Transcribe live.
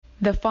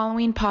The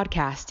following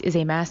podcast is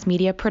a mass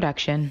media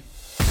production.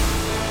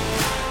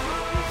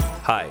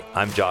 Hi,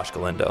 I'm Josh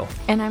Galindo.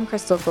 And I'm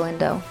Crystal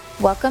Galindo.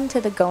 Welcome to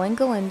the Going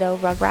Galindo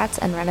Rugrats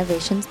and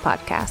Renovations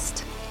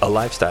podcast. A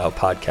lifestyle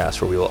podcast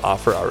where we will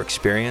offer our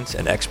experience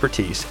and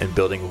expertise in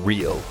building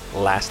real,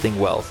 lasting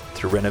wealth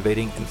through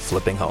renovating and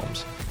flipping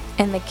homes.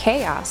 And the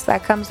chaos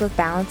that comes with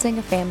balancing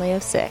a family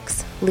of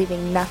 6,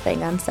 leaving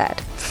nothing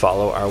unsaid.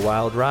 Follow our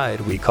wild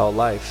ride we call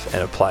life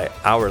and apply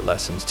our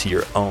lessons to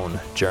your own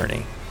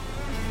journey.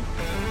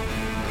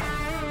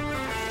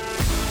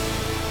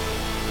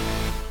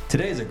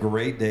 Today is a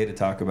great day to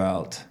talk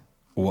about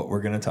what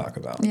we're going to talk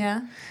about.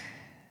 Yeah.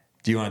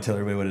 Do you want to tell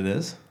everybody what it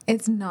is?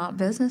 It's not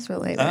business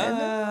related.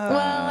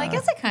 Well, I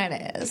guess it kind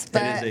of is.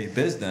 But it is a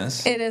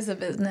business. It is a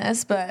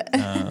business, but...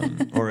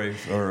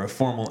 or a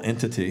formal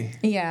entity.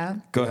 Yeah.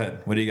 Go ahead.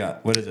 What do you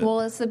got? What is it?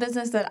 Well, it's the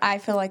business that I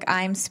feel like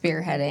I'm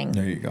spearheading.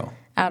 There you go.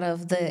 Out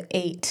of the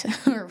 8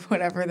 or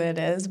whatever that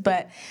is.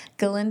 But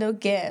Galindo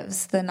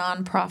Gives, the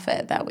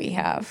nonprofit that we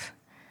have.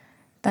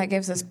 That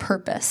gives us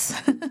purpose.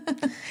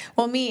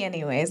 Well, me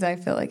anyways, I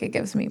feel like it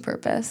gives me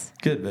purpose.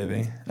 Good,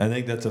 baby. I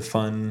think that's a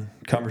fun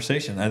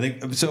conversation. I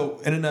think so.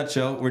 In a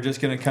nutshell, we're just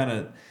going to kind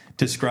of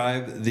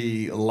describe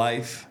the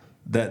life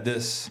that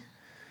this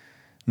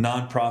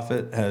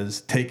nonprofit has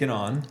taken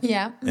on.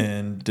 Yeah.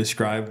 And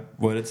describe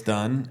what it's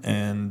done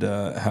and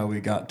how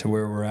we got to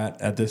where we're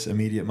at this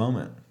immediate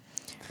moment.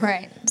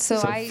 Right. So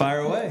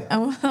fire away.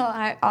 Well,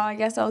 I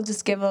guess I'll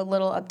just give a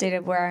little update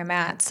of where I'm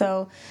at.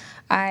 So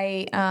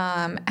I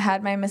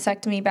had my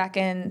mastectomy back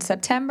in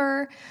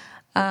September,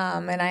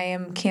 and I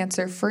am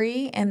cancer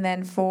free. And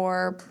then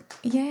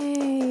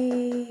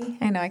yay!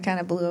 I know I kind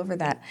of blew over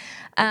that.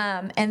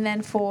 And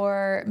then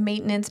for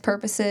maintenance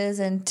purposes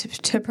and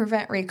to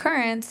prevent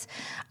recurrence,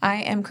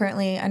 I am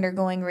currently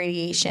undergoing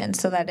radiation.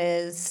 So that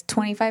is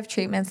 25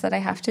 treatments that I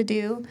have to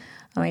do.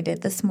 I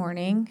did this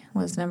morning,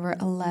 was number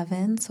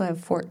 11, so I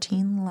have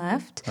 14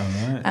 left. All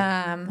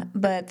right.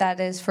 But that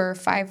is for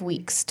 5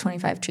 weeks,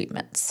 25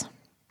 treatments.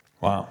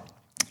 Wow.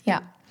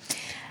 Yeah.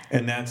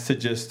 And that's to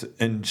just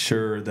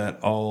ensure that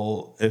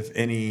if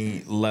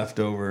any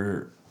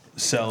leftover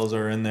cells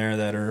are in there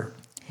that are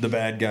the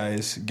bad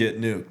guys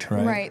get nuked,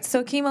 right? Right.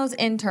 So chemo's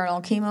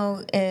internal.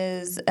 Chemo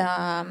is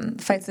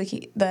fights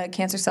the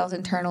cancer cells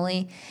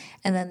internally,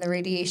 and then the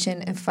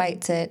radiation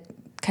fights it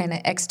kind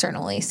of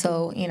externally.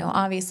 So,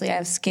 obviously I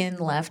have skin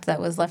left that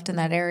was left in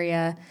that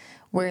area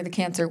where the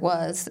cancer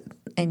was,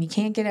 and you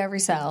can't get every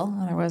cell,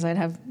 otherwise I'd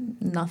have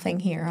nothing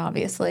here,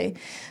 obviously.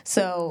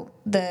 So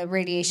the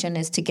radiation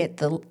is to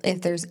get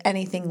if there's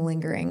anything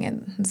lingering,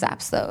 and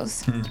zaps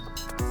those.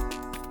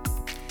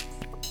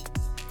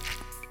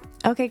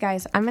 Okay,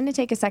 guys, I'm going to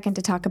take a second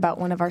to talk about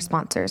one of our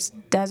sponsors,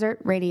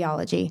 Desert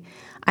Radiology.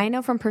 I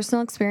know from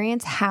personal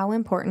experience how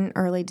important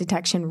early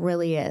detection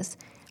really is.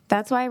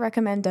 That's why I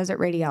recommend Desert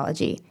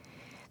Radiology.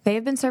 They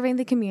have been serving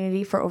the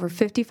community for over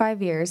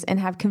 55 years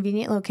and have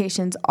convenient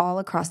locations all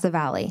across the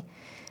valley.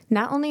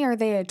 Not only are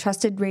they a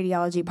trusted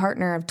radiology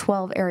partner of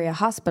 12 area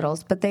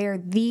hospitals, but they are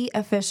the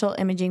official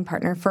imaging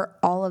partner for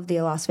all of the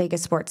Las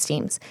Vegas sports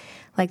teams,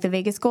 like the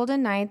Vegas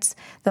Golden Knights,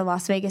 the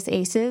Las Vegas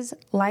Aces,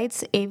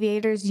 Lights,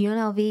 Aviators,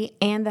 UNLV,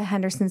 and the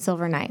Henderson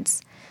Silver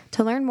Knights.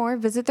 To learn more,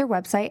 visit their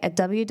website at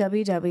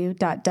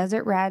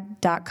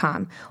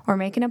www.desertrad.com or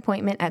make an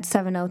appointment at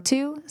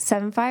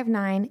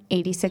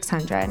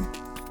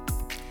 702-759-8600.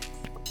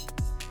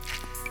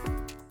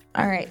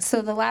 All right,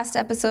 so the last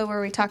episode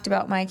where we talked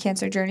about my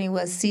cancer journey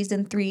was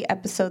season 3,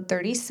 episode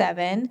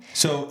 37.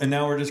 So, and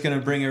now we're just going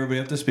to bring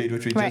everybody up to speed,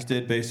 which we just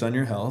did based on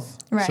your health.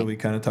 Right. So we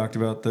kind of talked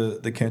about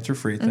the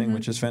cancer-free thing,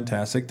 which is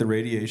fantastic. The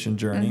radiation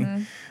journey,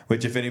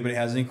 which if anybody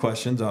has any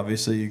questions,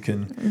 obviously you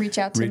can reach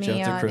out to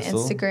me on Crystal.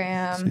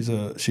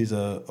 Instagram. She's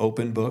a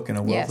open book and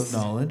a wealth of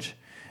knowledge.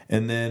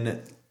 And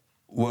then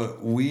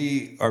what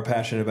we are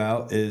passionate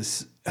about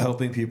is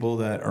helping people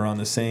that are on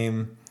the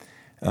same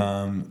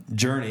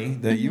journey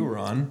that you were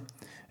on,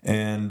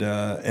 and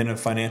in a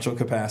financial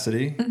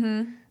capacity,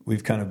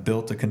 we've kind of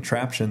built a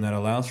contraption that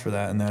allows for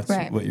that, and that's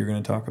what you're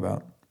going to talk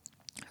about.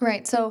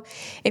 Right. So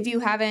if you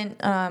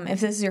haven't,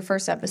 if this is your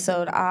first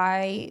episode,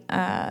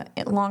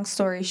 long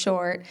story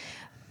short,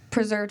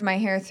 preserved my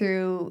hair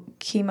through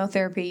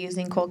chemotherapy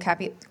using cold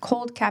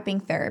capping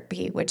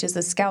therapy, which is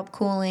a scalp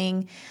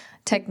cooling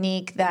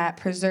technique that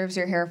preserves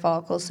your hair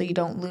follicles so you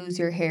don't lose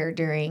your hair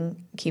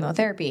during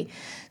chemotherapy.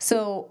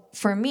 So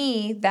for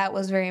me, that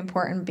was very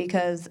important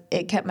because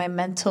it kept my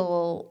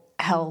mental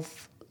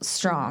health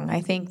strong.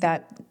 I think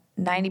that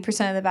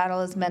 90% of the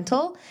battle is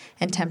mental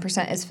and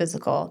 10% is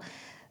physical.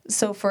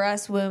 So for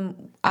us,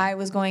 when I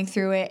was going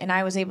through it and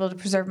I was able to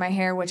preserve my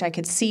hair, which I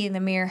could see in the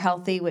mirror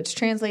healthy, which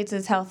translates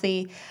as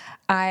healthy,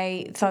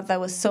 I thought that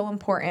was so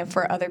important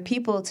for other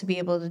people to be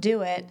able to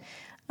do it.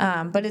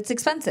 But it's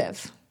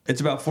expensive. It's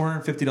about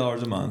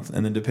 $450 a month,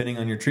 and then depending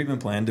on your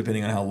treatment plan,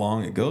 depending on how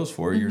long it goes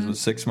for, yours was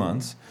 6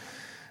 months.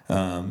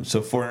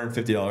 So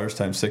 $450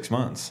 times 6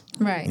 months.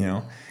 Right.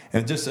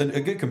 And just a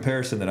good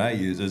comparison that I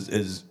use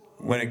is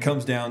when it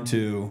comes down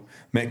to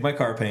make my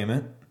car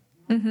payment,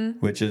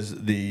 which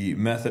is the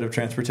method of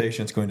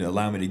transportation that's going to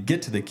allow me to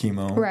get to the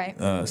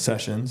chemo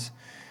sessions,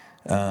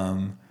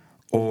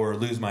 or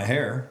lose my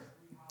hair,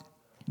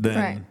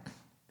 then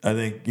I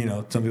think,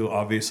 some people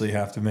obviously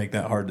have to make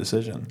that hard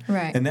decision.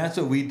 Right. And that's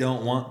what we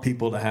don't want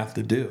people to have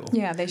to do.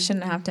 Yeah, they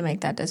shouldn't have to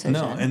make that decision.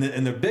 No, and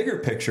the bigger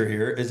picture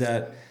here is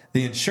that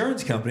the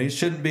insurance companies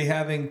shouldn't be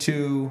having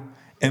to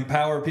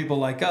empower people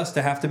like us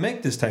to have to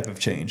make this type of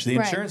change. The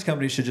insurance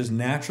companies should just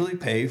naturally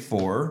pay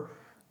for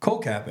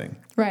cold capping.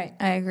 Right,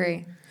 I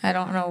agree. I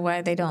don't know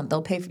why they don't.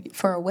 They'll pay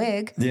for a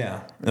wig.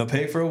 Yeah, they'll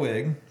pay for a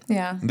wig.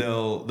 Yeah.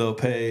 They'll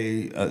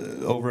pay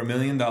over $1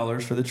 million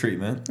for the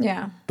treatment.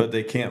 Yeah. But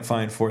they can't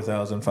find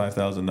 $4,000,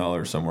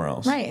 $5,000 somewhere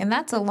else. Right, and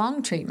that's a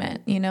long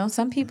treatment.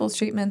 Some people's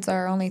treatments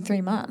are only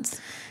 3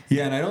 months.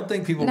 Yeah, and I don't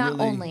think people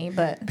Not only,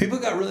 but... People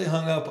got really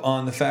hung up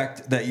on the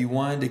fact that you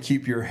wanted to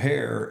keep your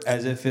hair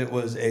as if it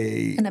was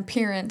an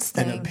appearance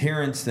thing. An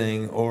appearance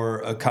thing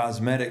or a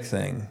cosmetic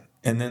thing.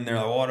 And then they're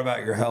like, well, what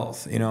about your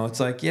health? It's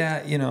like,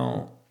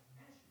 the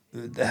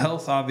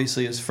health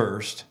obviously is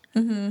first.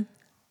 Mm-hmm.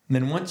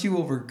 Then once you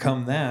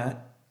overcome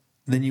that,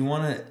 then you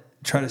want to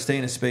try to stay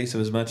in a space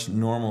of as much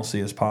normalcy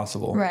as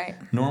possible. Right.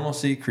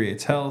 Normalcy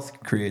creates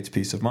health, creates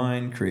peace of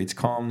mind, creates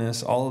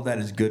calmness. All of that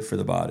is good for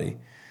the body.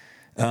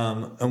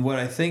 And what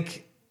I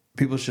think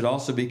people should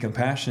also be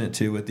compassionate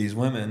to with these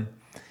women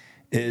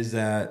is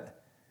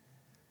that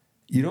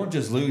you don't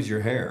just lose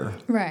your hair.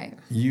 Right.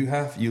 You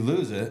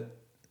lose it.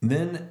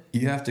 Then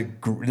you have to.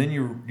 Then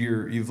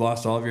you've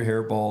lost all of your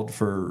hair bald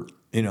for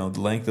the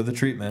length of the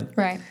treatment.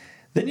 Right.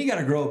 Then you got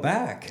to grow it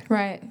back.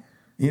 Right.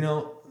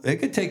 It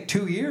could take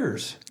 2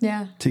 years.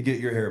 Yeah. To get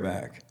your hair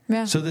back.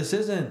 Yeah. So this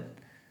isn't.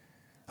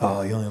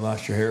 Oh, you only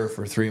lost your hair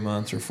for 3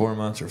 months or 4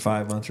 months or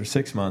 5 months or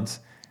 6 months.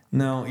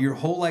 No, your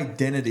whole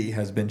identity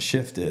has been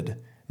shifted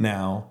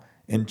now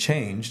and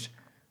changed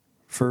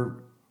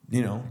for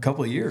a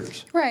couple of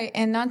years. Right,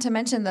 and not to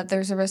mention that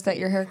there's a risk that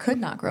your hair could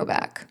not grow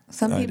back.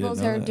 Some people's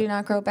hair do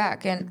not grow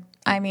back, and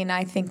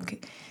I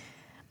think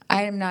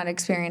I am not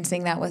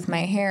experiencing that with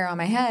my hair on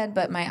my head,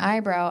 but my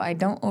eyebrow, I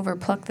don't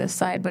overpluck this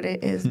side, but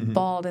it is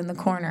bald in the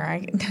corner.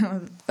 I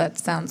know that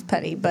sounds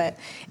petty, but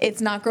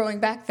it's not growing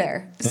back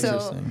there.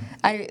 So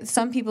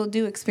some people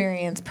do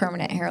experience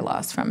permanent hair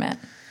loss from it.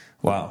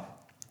 Wow.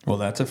 Well,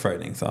 that's a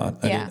frightening thought.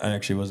 Yeah. I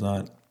actually was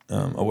not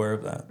aware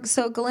of that.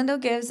 So Galindo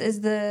Gives is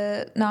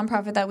the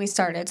nonprofit that we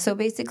started. So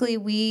basically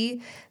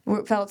we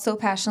felt so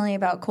passionately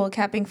about cold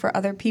capping for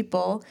other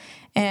people,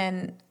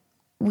 and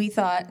we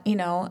thought,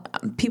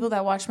 people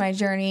that watched my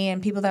journey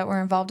and people that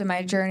were involved in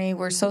my journey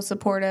were so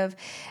supportive.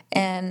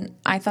 And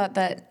I thought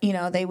that,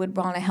 they would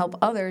want to help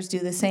others do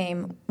the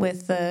same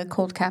with the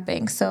cold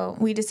capping. So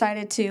we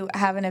decided to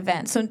have an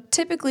event. So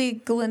typically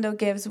Galindo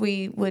Gives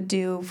we would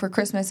do for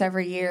Christmas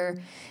every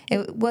year.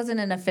 It wasn't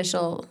an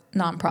official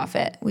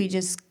nonprofit. We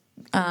just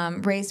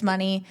raised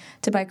money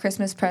to buy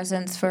Christmas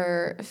presents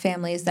for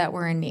families that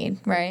were in need,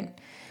 right?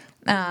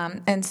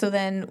 And so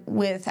then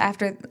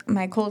after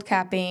my cold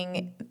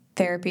capping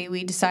therapy,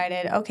 we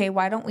decided, okay,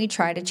 why don't we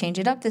try to change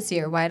it up this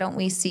year? Why don't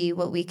we see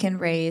what we can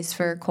raise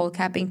for cold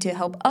capping to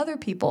help other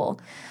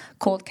people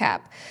cold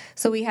cap?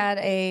 So we had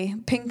a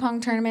ping pong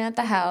tournament at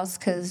the house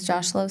because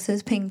Josh loves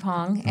his ping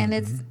pong, and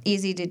it's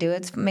easy to do.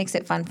 It makes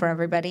it fun for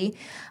everybody.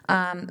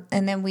 And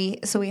then we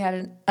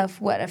had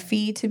a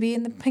fee to be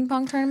in the ping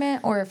pong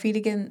tournament or a fee to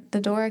get in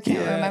the door. I can't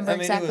remember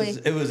exactly.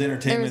 It was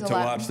entertainment to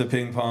watch the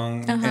ping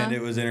pong, and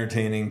it was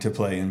entertaining to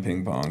play in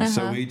ping pong.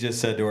 So we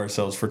just said to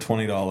ourselves, for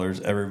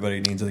 $20, everybody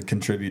needs to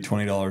contribute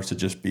 $20 to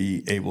just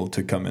be able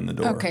to come in the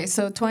door. Okay,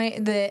 so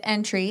the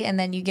entry, and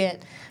then you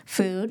get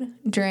food,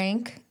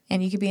 drink,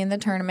 and you could be in the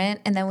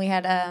tournament. And then we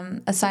had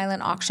a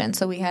silent auction.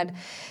 So we had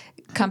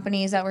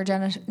companies that were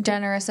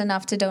generous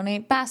enough to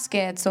donate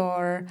baskets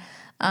or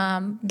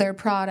their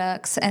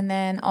products, and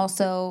then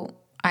also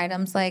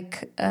items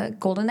like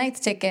Golden Knights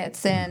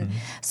tickets. And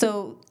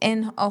so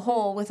in a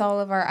whole, with all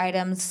of our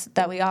items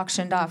that we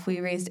auctioned off, we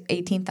raised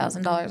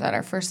 $18,000 at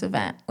our first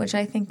event, which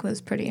I think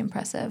was pretty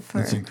impressive.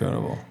 That's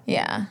incredible.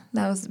 Yeah,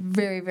 that was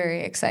very,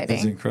 very exciting.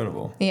 That's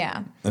incredible.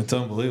 Yeah. That's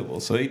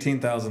unbelievable. So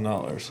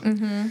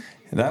 $18,000.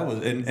 That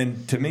was,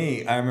 and to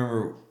me, I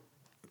remember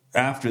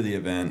after the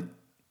event,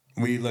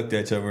 we looked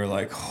at each other and we were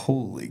like,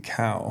 holy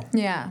cow.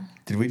 Yeah.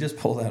 Did we just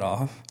pull that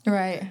off?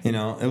 Right.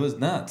 It was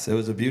nuts. It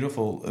was a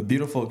beautiful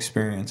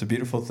experience, a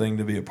beautiful thing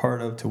to be a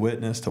part of, to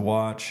witness, to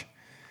watch.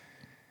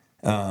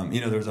 There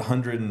was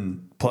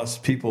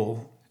 100+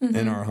 people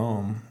in our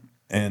home,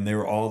 and they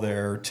were all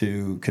there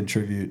to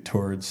contribute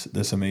towards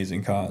this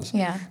amazing cause.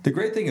 Yeah. The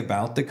great thing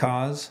about the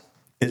cause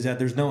is that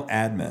there's no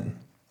admin.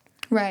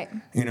 Right.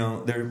 We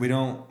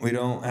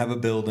don't have a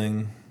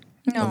building.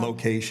 No. A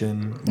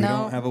location. We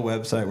don't have a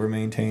website we're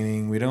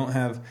maintaining. We don't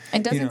have.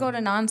 It doesn't go to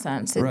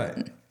nonsense.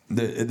 Right.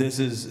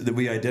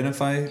 We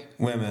identify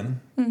women,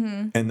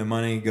 and the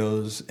money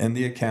goes in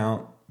the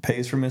account,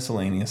 pays for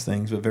miscellaneous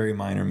things, but very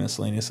minor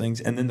miscellaneous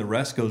things, and then the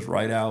rest goes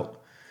right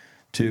out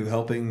to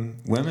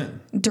helping women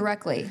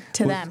directly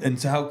to them. And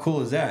so how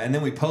cool is that? And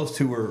then we post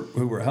who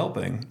we're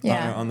helping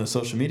on the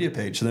social media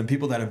page. So then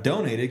people that have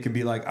donated can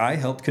be like, I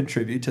helped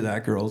contribute to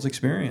that girl's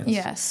experience.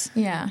 Yes.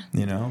 Yeah.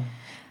 You know?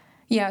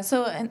 Yeah.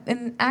 So,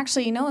 and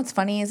actually, you know, what's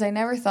funny is I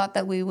never thought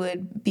that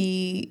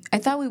I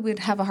thought we would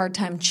have a hard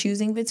time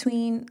choosing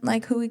between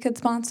like who we could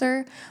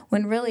sponsor,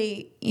 when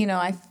really, you know,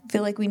 I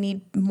feel like we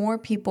need more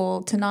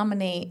people to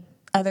nominate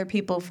other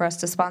people for us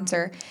to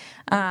sponsor.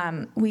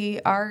 We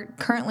are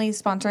currently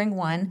sponsoring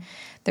one.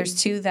 There's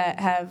two that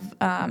have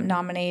been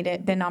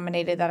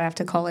nominated that I have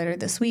to call later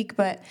this week,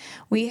 but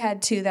we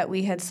had two that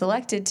we had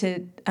selected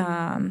to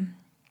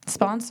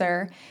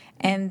sponsor,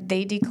 and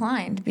they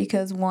declined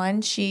because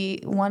one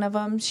of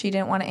them, she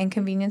didn't want to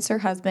inconvenience her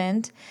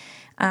husband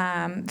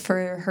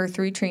for her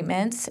 3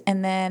 treatments,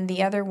 and then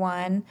the other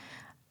one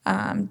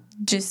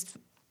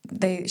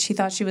she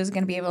thought she was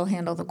going to be able to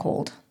handle the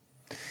cold.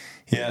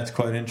 Yeah, it's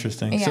quite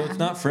interesting. Yeah. So it's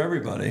not for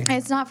everybody.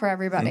 It's not for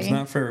everybody. It's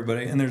not for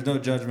everybody, and there's no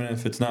judgment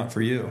if it's not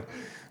for you.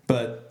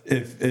 But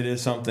if it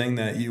is something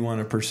that you want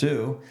to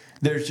pursue,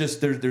 there's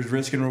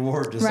risk and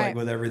reward, just like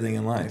with everything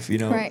in life, you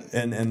know. Right.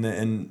 And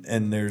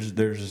there's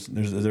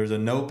a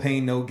no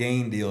pain, no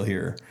gain deal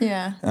here.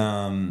 Yeah.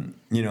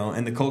 You know,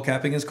 and the cold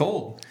capping is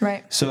cold.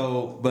 Right.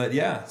 So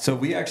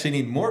we actually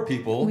need more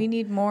people. We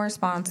need more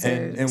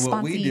sponsors. And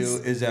what we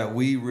do is that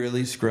we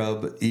really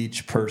scrub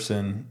each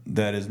person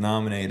that is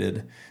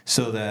nominated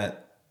so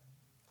that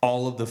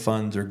all of the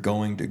funds are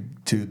going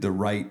to the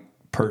right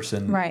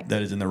person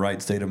that is in the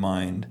right state of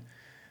mind,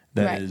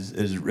 that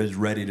is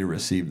ready to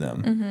receive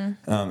them.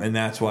 Mm-hmm. And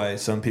that's why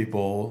some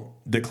people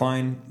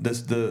decline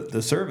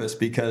the service,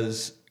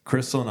 because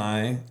Crystal and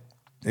I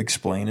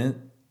explain it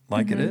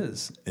like it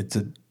is. It's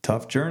a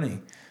tough journey,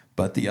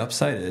 but the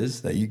upside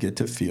is that you get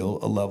to feel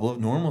a level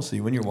of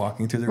normalcy when you're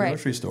walking through the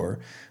grocery store,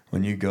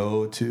 when you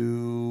go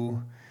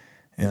to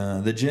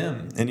the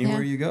gym,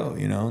 anywhere you go,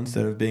 you know,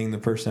 instead of being the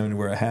person having to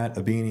wear a hat,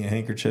 a beanie, a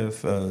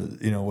handkerchief,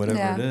 you know,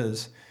 whatever it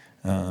is.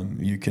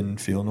 You can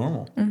feel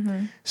normal.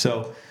 Mm-hmm.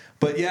 So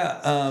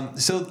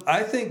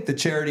I think the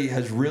charity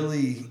has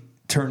really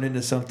turned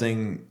into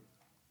something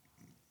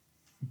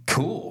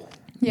cool,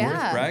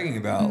 worth bragging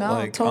about.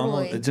 No, totally.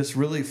 Almost, it's just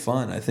really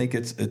fun. I think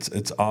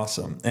it's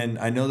awesome. And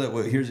I know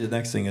that here's the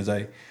next thing is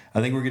I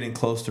think we're getting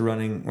close to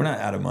running. We're not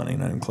out of money,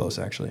 not even close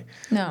actually.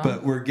 No.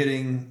 But we're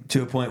getting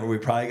to a point where we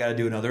probably got to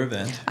do another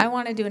event. I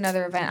want to do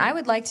another event. I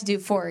would like to do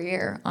 4 a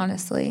year,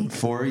 honestly.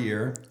 4 a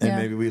year, and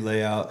maybe we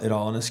lay out it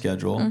all in a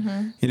schedule.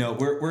 Mm-hmm. You know,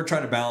 we're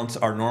trying to balance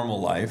our normal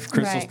life,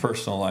 Crystal's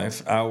personal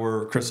life,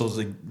 Crystal's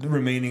the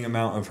remaining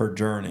amount of her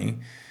journey.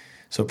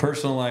 So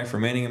personal life,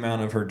 remaining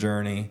amount of her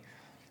journey,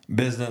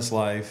 business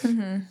life,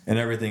 and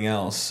everything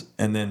else,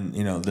 and then,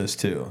 you know, this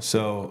too.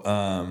 So,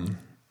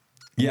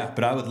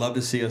 but I would love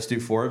to see us do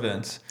 4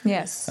 events.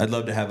 Yes. I'd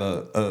love to have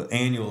a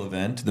annual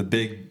event, the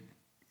big,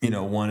 you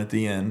know, one at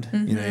the end.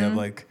 Mm-hmm. You know, you have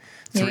like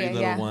 3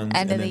 little ones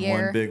and then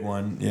one big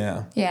one.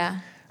 Yeah. Yeah.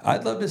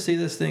 I'd love to see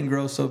this thing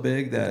grow so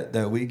big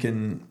that we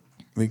can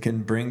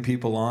bring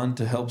people on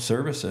to help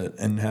service it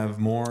and have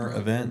more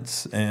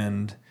events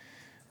and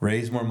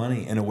raise more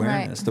money and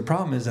awareness. Right. The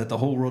problem is that the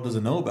whole world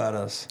doesn't know about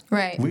us.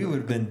 Right. We would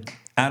have been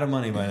out of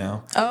money by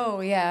now.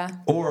 Oh, yeah.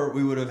 Or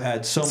we would have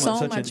had such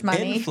an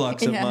money.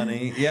 Influx of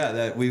money,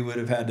 that we would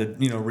have had to,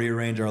 you know,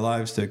 rearrange our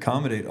lives to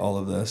accommodate all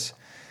of this.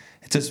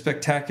 It's a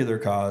spectacular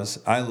cause.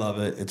 I love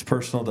it. It's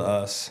personal to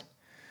us.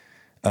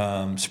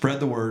 Spread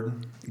the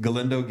word.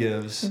 Galindo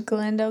Gives.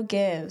 Galindo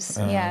Gives.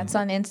 It's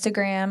on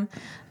Instagram,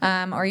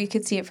 or you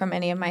could see it from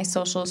any of my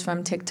socials,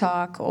 from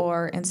TikTok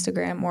or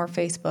Instagram or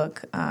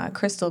Facebook.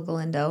 Crystal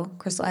Galindo.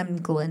 Crystal M.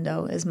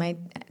 Galindo is my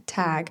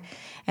tag,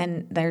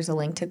 and there's a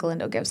link to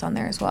Galindo Gives on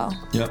there as well.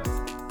 Yep.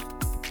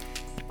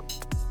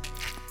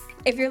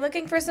 If you're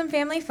looking for some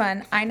family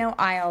fun, I know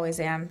I always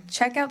am.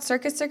 Check out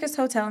Circus Circus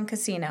Hotel and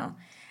Casino.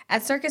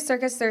 At Circus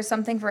Circus, there's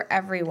something for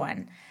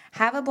everyone.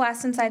 Have a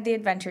blast inside the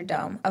Adventure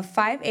Dome, a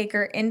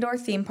 5-acre indoor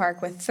theme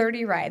park with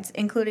 30 rides,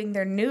 including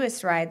their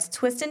newest rides,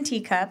 Twist and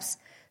Teacups,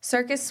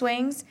 Circus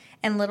Swings,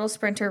 and Little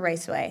Sprinter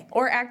Raceway.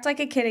 Or act like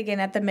a kid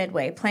again at the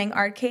Midway, playing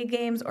arcade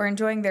games or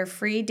enjoying their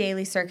free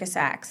daily circus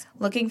acts.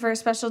 Looking for a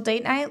special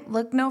date night?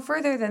 Look no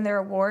further than their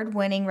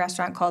award-winning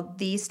restaurant called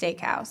The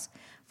Steakhouse,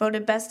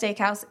 voted best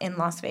steakhouse in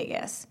Las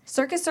Vegas.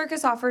 Circus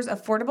Circus offers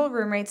affordable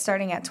room rates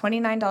starting at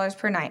 $29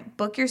 per night.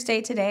 Book your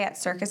stay today at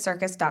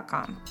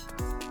circuscircus.com.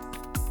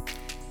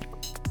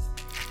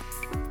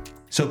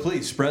 So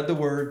please spread the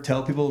word.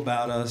 Tell people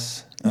about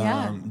us.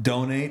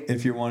 Donate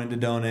if you're wanting to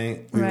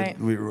donate.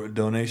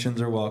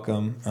 Donations are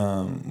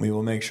welcome. We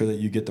will make sure that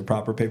you get the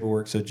proper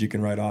paperwork so that you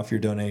can write off your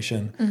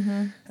donation.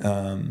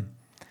 Mm-hmm.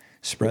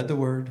 Spread the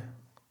word.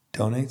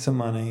 Donate some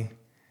money,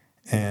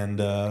 and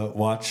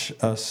watch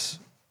us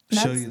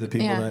show you the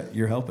people that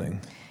you're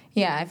helping.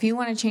 Yeah, if you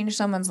want to change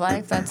someone's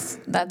life,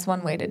 that's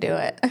one way to do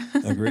it.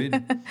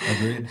 Agreed.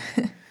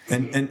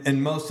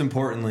 And most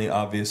importantly,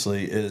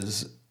 obviously,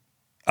 is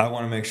I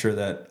want to make sure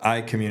that I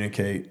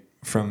communicate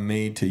from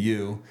me to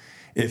you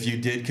if you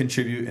did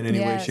contribute in any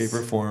way, shape,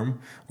 or form,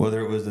 whether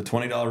it was the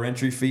 $20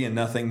 entry fee and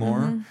nothing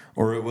more,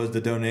 or it was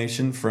the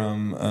donation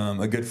from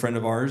a good friend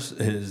of ours,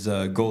 his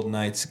Golden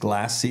Knights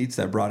glass seats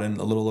that brought in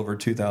a little over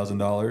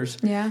 $2,000.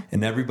 Yeah.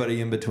 And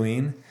everybody in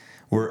between,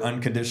 we're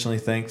unconditionally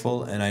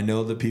thankful. And I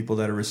know the people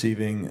that are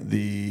receiving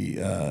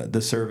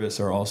the service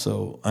are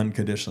also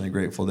unconditionally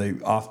grateful. They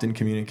often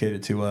communicate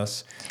it to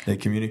us. They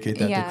communicate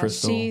that to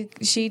Crystal.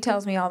 She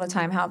tells me all the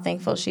time how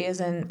thankful she is,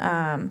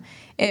 and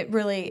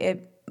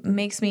it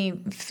makes me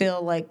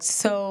feel like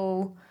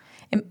so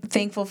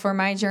thankful for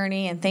my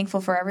journey and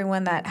thankful for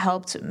everyone that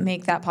helped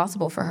make that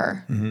possible for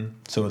her.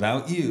 So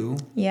without you,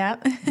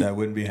 that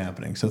wouldn't be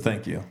happening. So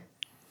thank you.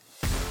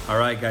 All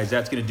right, guys,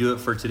 that's going to do it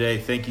for today.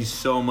 Thank you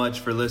so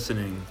much for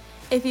listening.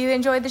 If you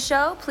enjoyed the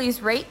show,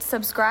 please rate,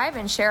 subscribe,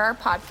 and share our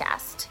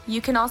podcast. You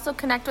can also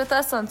connect with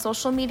us on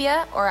social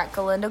media or at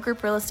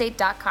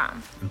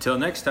GalindoGroupRealEstate.com. Until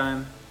next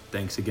time,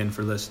 thanks again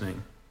for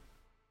listening.